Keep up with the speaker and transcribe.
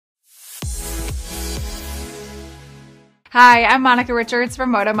Hi, I'm Monica Richards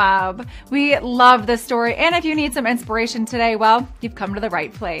from Motomob. We love this story, and if you need some inspiration today, well, you've come to the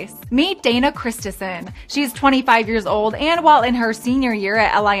right place. Meet Dana Christensen. She's 25 years old, and while in her senior year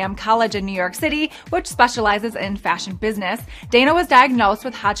at LIM College in New York City, which specializes in fashion business, Dana was diagnosed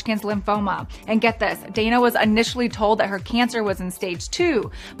with Hodgkin's lymphoma. And get this, Dana was initially told that her cancer was in stage 2,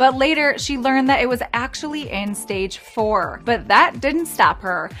 but later she learned that it was actually in stage 4. But that didn't stop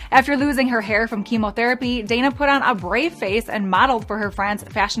her. After losing her hair from chemotherapy, Dana put on a brave face and modeled for her friend's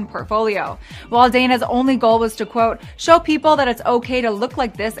fashion portfolio. While Dana's only goal was to, quote, show people that it's okay to look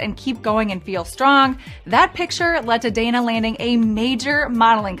like this and keep going and feel strong, that picture led to Dana landing a major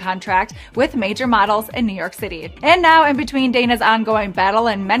modeling contract with major models in New York City. And now, in between Dana's ongoing battle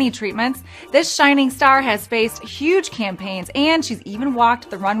and many treatments, this shining star has faced huge campaigns, and she's even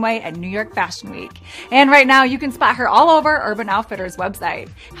walked the runway at New York Fashion Week. And right now, you can spot her all over Urban Outfitters' website.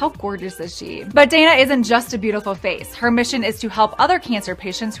 How gorgeous is she? But Dana isn't just a beautiful face. Her mission is to help other cancer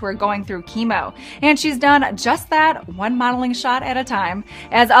patients who are going through chemo. And she's done just that, one modeling shot at a time,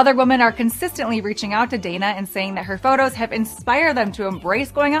 as other women are consistently reaching out to Dana and saying that her photos have inspired them to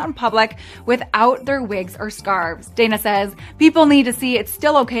embrace going out in public without their wigs or scarves. Dana says, people need to see it's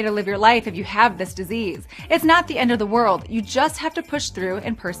still okay to live your life if you have this disease. It's not the end of the world. You just have to push through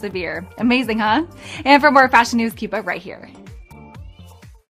and persevere. Amazing, huh? And for more fashion news, keep it right here.